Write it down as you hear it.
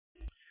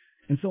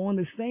And so, on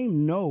the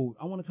same note,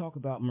 I want to talk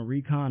about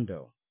Marie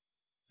Kondo.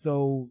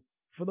 So,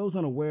 for those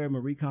unaware,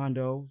 Marie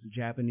Kondo is a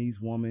Japanese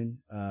woman,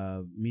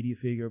 media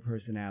figure,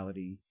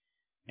 personality,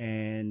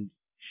 and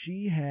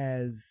she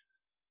has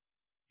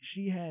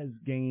she has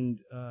gained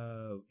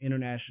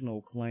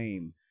international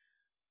acclaim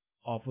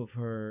off of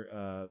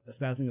her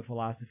espousing a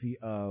philosophy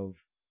of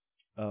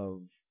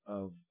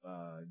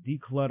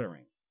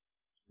decluttering,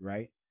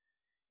 right?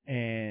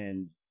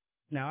 And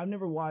now I've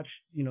never watched,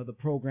 the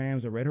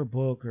programs or read her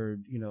book or,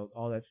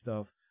 all that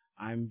stuff.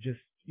 I'm just,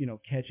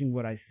 catching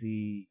what I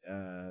see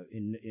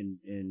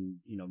in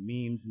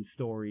memes and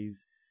stories.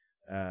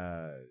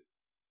 Uh,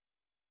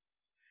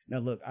 Now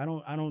look, I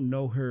don't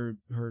know her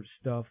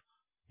stuff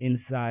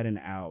inside and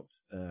out.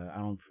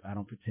 I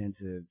don't pretend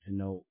to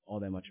know all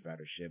that much about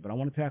her shit, but I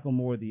want to tackle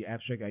more of the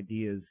abstract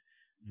ideas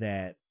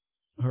that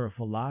her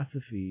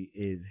philosophy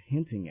is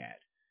hinting at,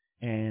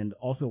 and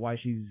also why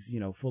she's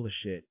full of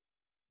shit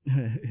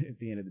at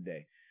the end of the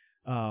day.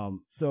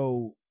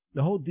 So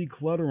the whole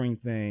decluttering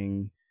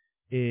thing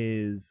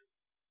is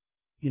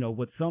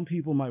what some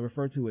people might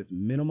refer to as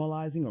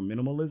minimalizing or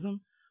minimalism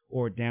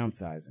or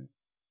downsizing.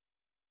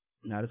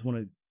 Now I just want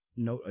to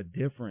note a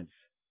difference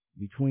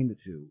between the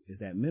two is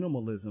that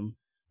minimalism,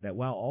 that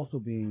while also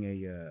being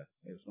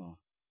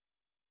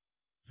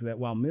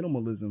while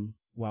minimalism,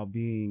 while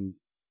being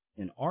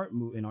an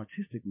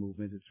artistic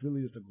movement, it's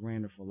really just a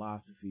grander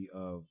philosophy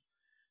of,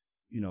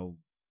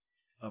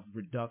 of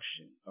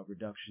reduction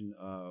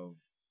of,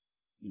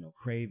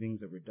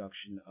 cravings, a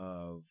reduction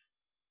of,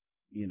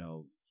 you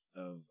know,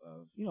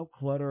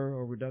 clutter,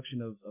 or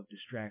reduction of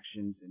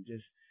distractions, and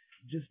just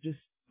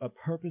a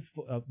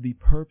purposeful of the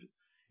purpose.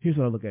 Here's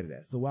what I look at it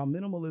as. So while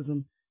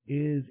minimalism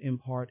is in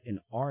part an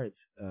art,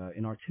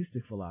 an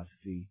artistic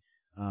philosophy,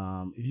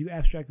 if you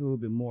abstract a little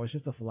bit more, it's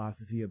just a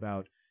philosophy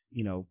about,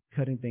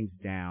 cutting things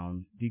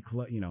down,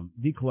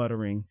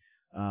 decluttering,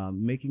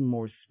 making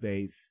more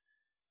space,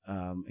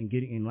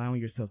 and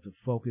allowing yourself to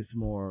focus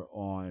more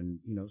on,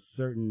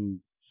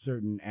 certain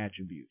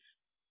attributes.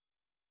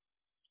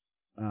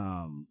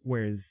 And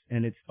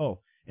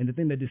the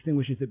thing that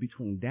distinguishes it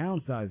between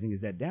downsizing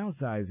is that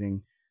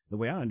downsizing, the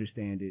way I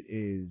understand it,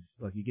 is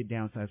like you get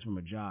downsized from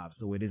a job,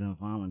 so it isn't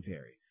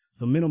voluntary.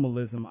 So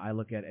minimalism I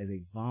look at as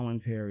a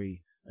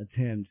voluntary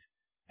attempt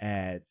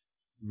at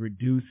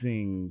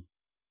reducing,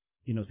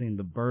 saying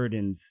the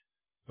burdens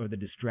or the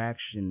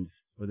distractions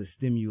or the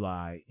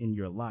stimuli in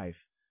your life,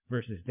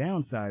 versus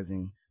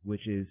downsizing,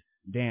 which is,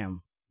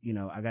 damn,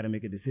 I got to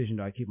make a decision.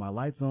 Do I keep my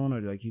lights on,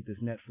 or do I keep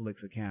this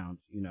Netflix account,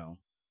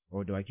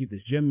 or do I keep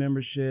this gym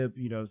membership,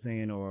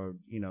 or,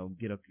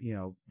 get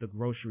the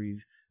groceries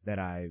that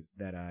I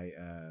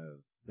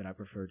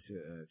prefer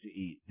to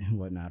eat and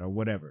whatnot, or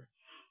whatever,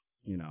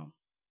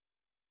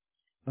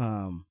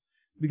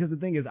 because the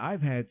thing is,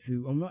 I've had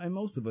to, and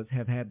most of us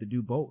have had to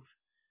do both.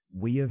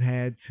 We have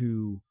had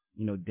to,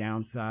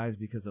 downsize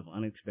because of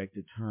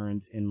unexpected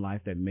turns in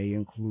life that may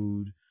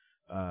include,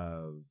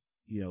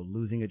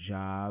 losing a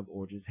job,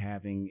 or just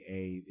having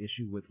a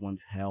issue with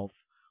one's health,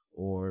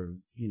 or,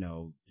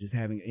 just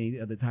having any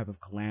other type of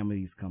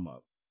calamities come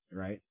up,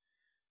 right?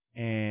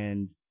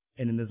 And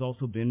then there's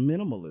also been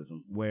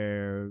minimalism,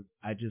 where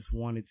I just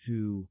wanted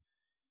to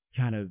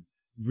kind of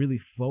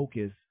really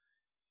focus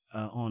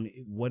on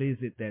what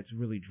is it that's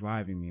really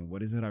driving me, and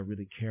what is it I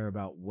really care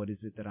about, what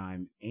is it that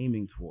I'm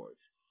aiming towards.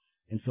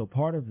 And so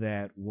part of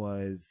that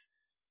was,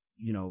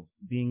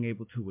 being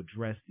able to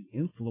address the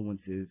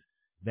influences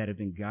that have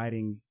been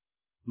guiding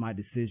my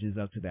decisions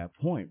up to that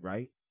point,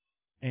 right?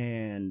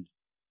 And,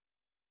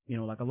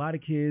 like a lot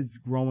of kids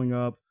growing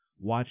up,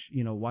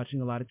 watching a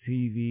lot of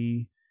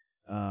TV,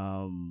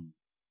 so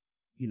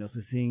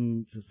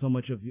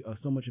much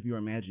of your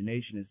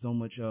imagination, and so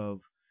much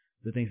of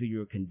the things that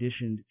you're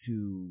conditioned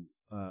to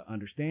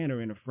understand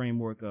are in the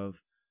framework of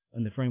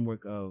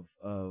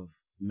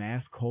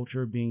mass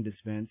culture being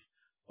dispensed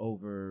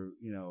over,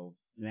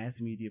 mass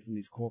media from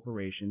these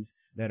corporations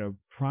that are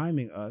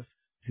priming us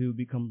to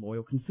become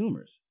loyal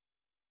consumers.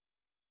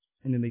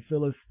 And then they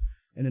fill us,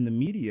 and then the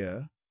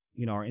media,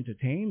 our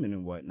entertainment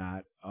and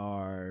whatnot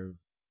are,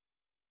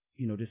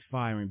 just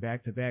firing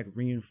back to back,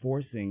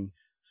 reinforcing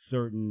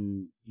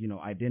certain,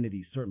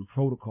 identities, certain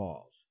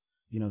protocols,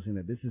 saying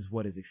that this is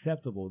what is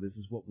acceptable, this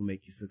is what will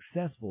make you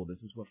successful,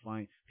 this is what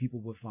people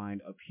will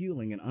find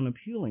appealing and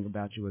unappealing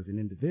about you as an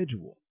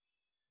individual,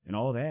 and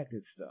all that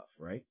good stuff,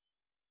 right?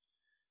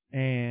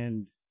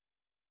 And,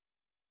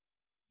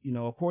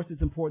 of course,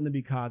 it's important to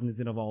be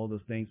cognizant of all of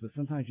those things, but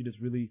sometimes you just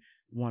really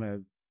want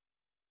to,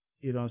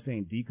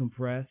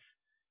 decompress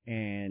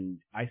and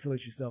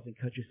isolate yourself and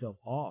cut yourself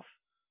off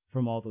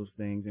from all those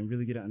things, and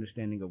really get an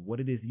understanding of what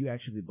it is you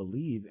actually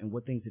believe, and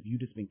what things have you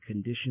just been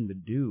conditioned to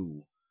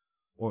do,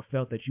 or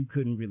felt that you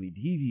couldn't really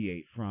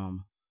deviate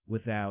from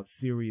without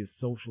serious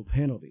social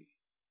penalty,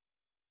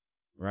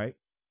 right?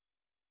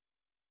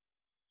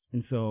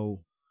 And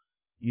so,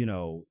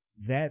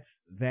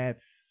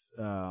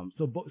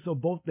 so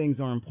both things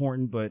are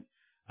important, but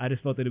I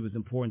just felt that it was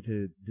important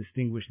to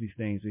distinguish these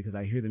things, because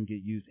I hear them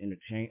get used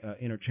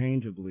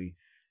interchangeably,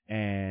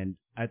 And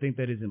I think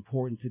that is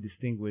important to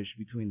distinguish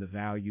between the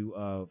value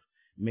of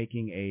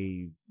making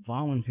a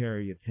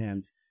voluntary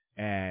attempt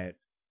at,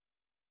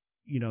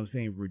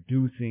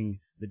 reducing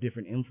the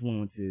different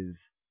influences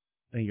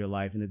in your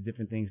life and the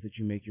different things that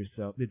you make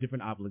yourself, the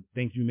different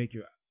things you make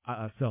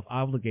yourself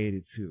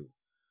obligated to,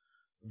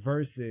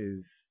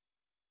 versus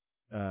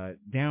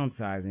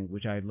downsizing,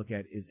 which I look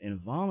at is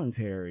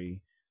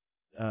involuntary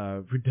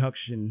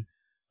reduction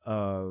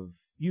of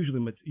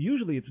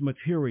usually it's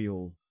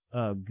material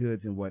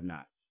goods and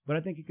whatnot. But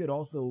I think it could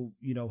also,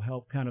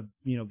 help kind of,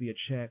 be a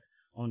check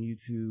on you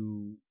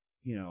to,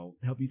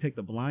 help you take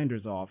the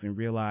blinders off and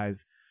realize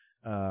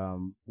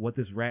what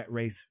this rat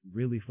race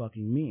really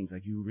fucking means.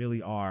 Like we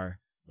really are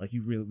like,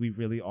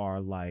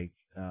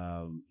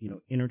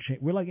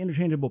 we're like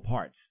interchangeable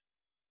parts.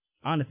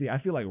 Honestly, I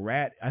feel like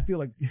rat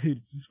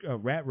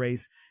race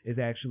is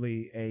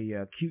actually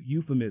a cute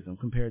euphemism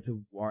compared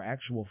to our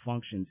actual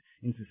functions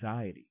in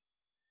society.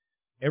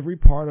 Every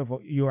part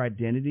of your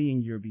identity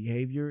and your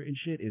behavior and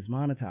shit is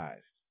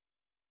monetized.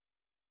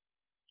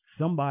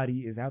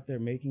 Somebody is out there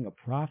making a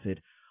profit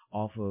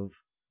off of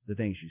the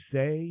things you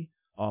say,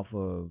 off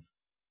of,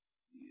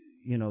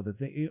 the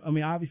thing. I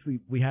mean,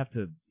 obviously we have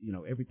to,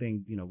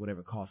 everything,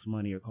 whatever costs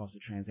money or costs a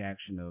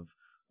transaction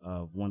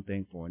of one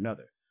thing for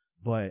another.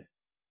 But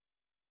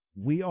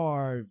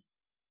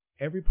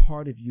every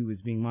part of you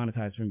is being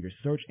monetized, from your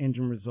search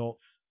engine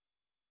results,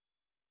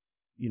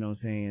 to,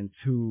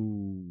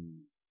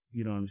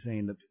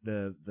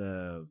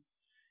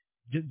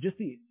 just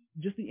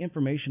the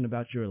information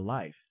about your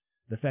life,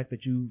 the fact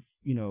that you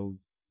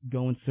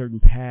go in certain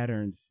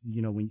patterns,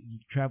 when you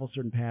travel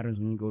certain patterns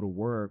when you go to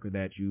work, or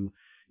that you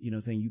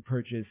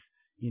purchase,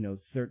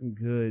 certain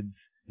goods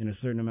in a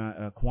certain amount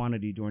of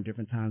quantity during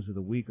different times of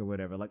the week or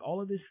whatever. Like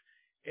all of this,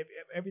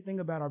 everything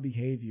about our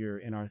behavior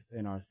and our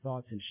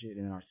thoughts and shit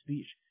and our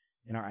speech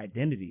and our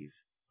identities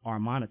are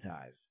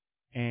monetized.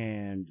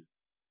 And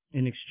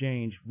in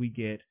exchange, we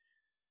get,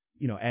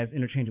 as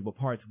interchangeable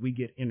parts, we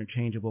get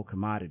interchangeable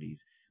commodities.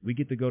 We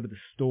get to go to the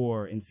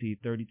store and see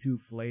 32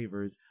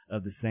 flavors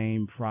of the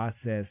same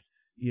processed,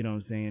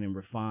 and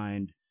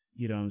refined,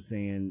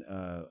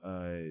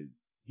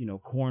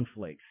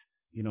 cornflakes,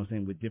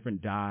 with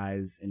different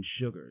dyes and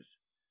sugars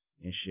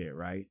and shit,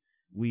 right?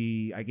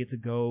 I get to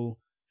go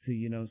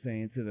to,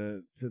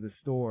 to the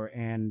store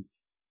and,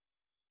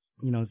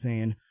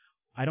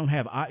 I don't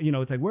have,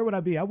 it's like, where would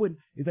I be?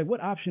 It's like,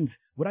 what options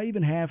would I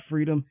even have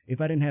freedom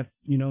if I didn't have,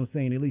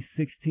 at least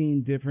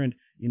 16 different,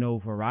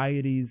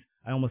 varieties.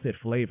 I almost said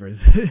flavors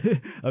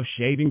of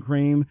shaving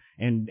cream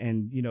and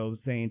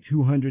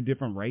 200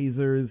 different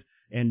razors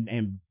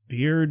and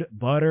beard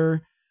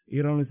butter,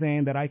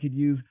 that I could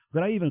use.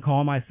 Could I even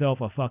call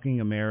myself a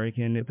fucking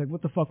American? It's like,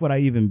 what the fuck would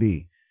I even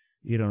be?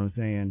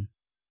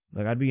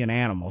 Like, I'd be an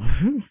animal.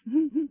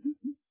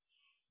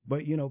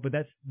 But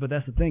that's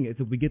the thing.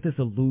 We get this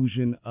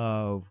illusion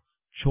of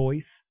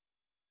choice,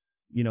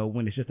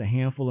 when it's just a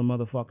handful of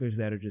motherfuckers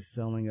that are just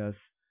selling us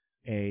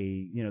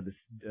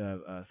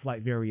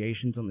slight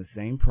variations on the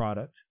same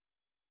product,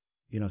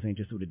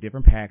 just with a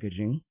different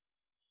packaging.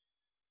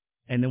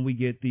 And then we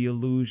get the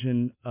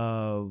illusion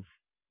of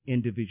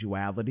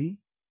individuality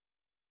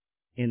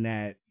in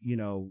that,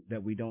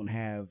 that we don't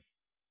have.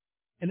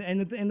 And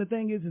the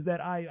thing is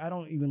that I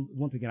don't even,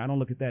 once again, I don't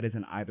look at that as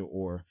an either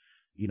or,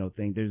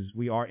 thing.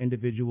 We are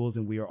individuals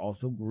and we are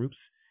also groups,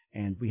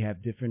 and we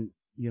have different,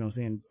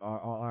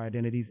 our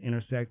identities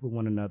intersect with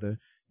one another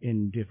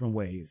in different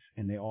ways,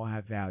 and they all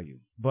have value.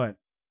 But,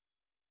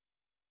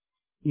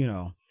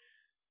 there's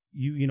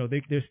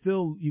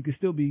still, you can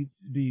still be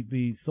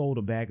sold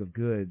a bag of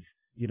goods,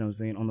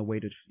 on the way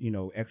to,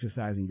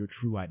 exercising your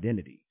true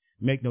identity.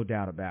 Make no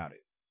doubt about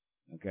it.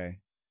 Okay.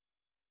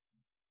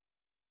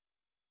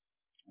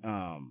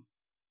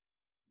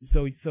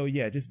 So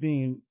yeah, just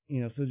being,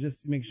 just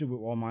make sure we're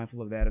all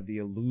mindful of that, of the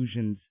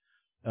illusions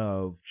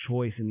of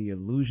choice and the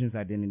illusions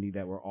identity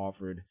that we're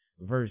offered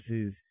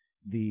versus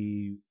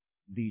the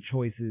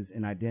choices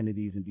and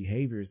identities and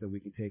behaviors that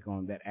we can take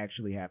on that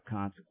actually have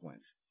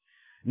consequence.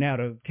 Now,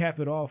 to cap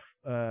it off,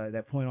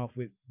 that point off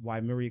with why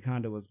Marie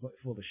Kondo was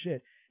full of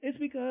shit, it's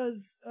because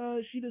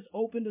she just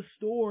opened a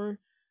store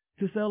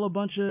to sell a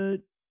bunch of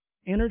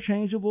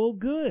interchangeable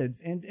goods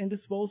and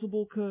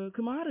disposable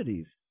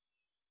commodities.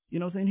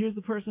 Here's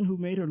the person who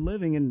made her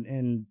living,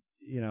 and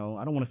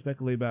I don't want to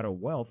speculate about her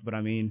wealth, but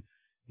I mean,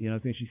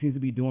 she seems to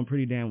be doing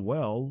pretty damn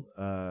well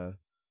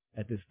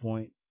at this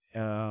point.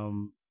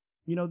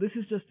 This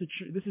is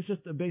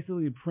just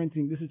basically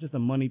printing. This is just a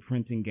money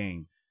printing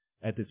game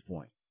at this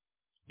point.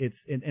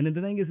 And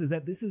the thing is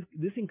that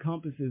this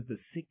encompasses the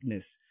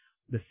sickness,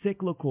 the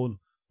cyclical,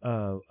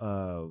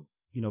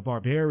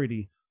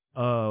 barbarity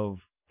of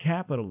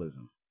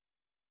capitalism,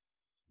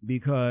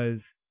 because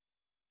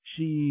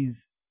she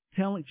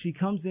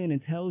comes in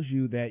and tells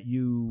you that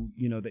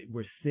that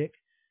we're sick.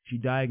 She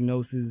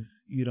diagnoses,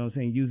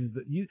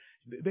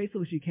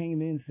 basically she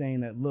came in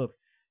saying that, look,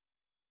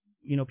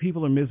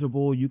 people are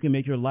miserable. You can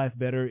make your life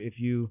better if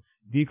you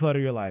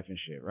declutter your life and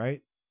shit,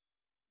 right?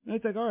 And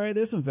it's like, all right,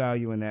 there's some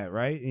value in that,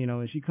 right?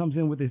 And she comes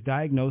in with this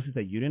diagnosis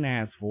that you didn't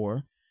ask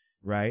for,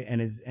 right?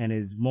 And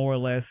is more or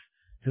less,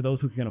 to those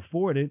who can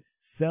afford it,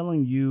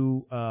 selling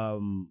you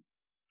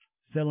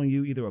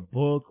either a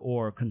book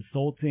or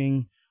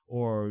consulting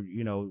or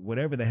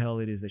whatever the hell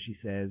it is that she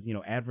says,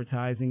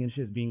 advertising and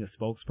shit, being a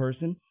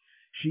spokesperson.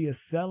 She is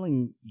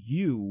selling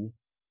you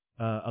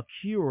a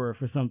cure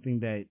for something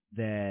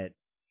that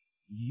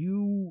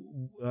you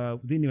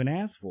didn't even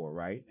ask for,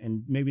 right?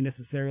 And maybe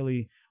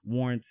necessarily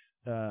warrants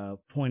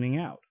pointing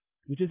out,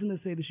 which isn't to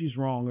say that she's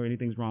wrong or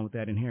anything's wrong with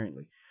that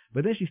inherently.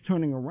 But then she's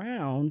turning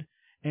around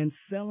and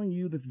selling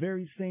you the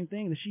very same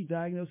thing that she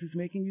diagnosed as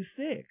making you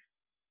sick.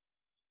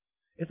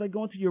 It's like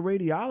going to your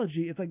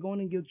radiology. It's like going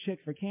and get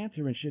checked for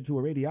cancer and shit to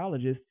a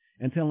radiologist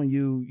and telling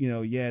you,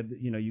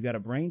 you got a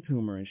brain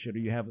tumor and shit, or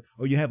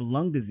you have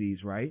lung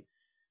disease, right?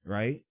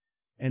 Right?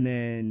 And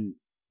then,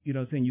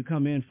 saying you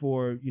come in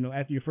for,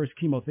 after your first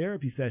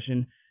chemotherapy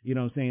session,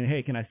 saying,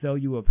 hey, can I sell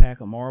you a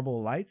pack of Marlboro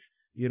Lights?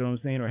 You know what I'm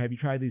saying? Or have you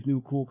tried these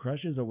new Cool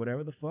Crushes or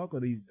whatever the fuck? Or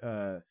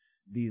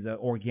these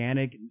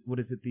organic, what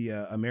is it, the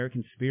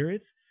American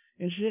Spirits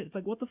and shit? It's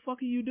like, what the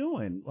fuck are you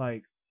doing?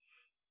 Like,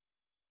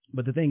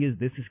 but the thing is,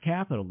 this is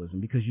capitalism,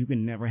 because you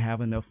can never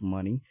have enough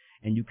money,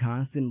 and you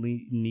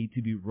constantly need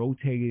to be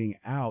rotating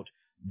out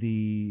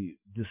the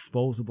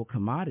disposable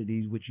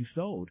commodities which you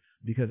sold,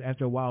 because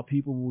after a while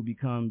people will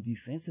become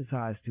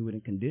desensitized to it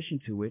and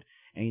conditioned to it,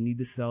 and you need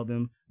to sell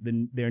them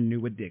their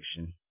new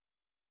addiction.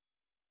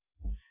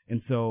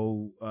 And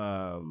so,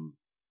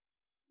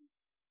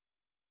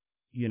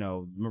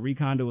 Marie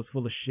Kondo is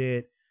full of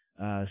shit.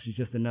 She's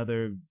just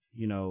another,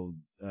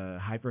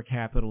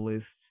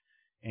 hyper-capitalist,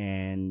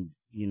 and,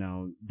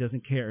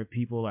 doesn't care if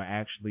people are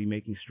actually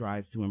making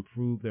strides to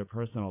improve their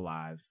personal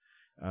lives.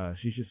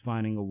 She's just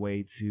finding a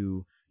way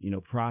to,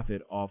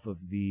 profit off of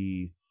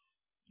the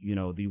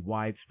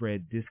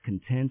widespread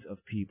discontent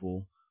of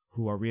people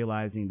who are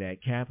realizing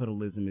that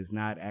capitalism is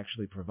not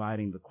actually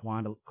providing the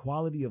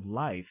quality of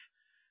life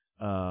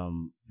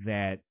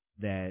that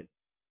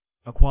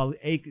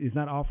is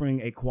not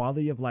offering a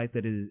quality of life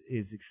that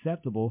is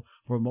acceptable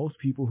for most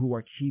people who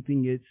are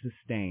keeping it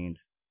sustained,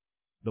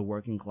 the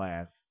working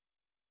class.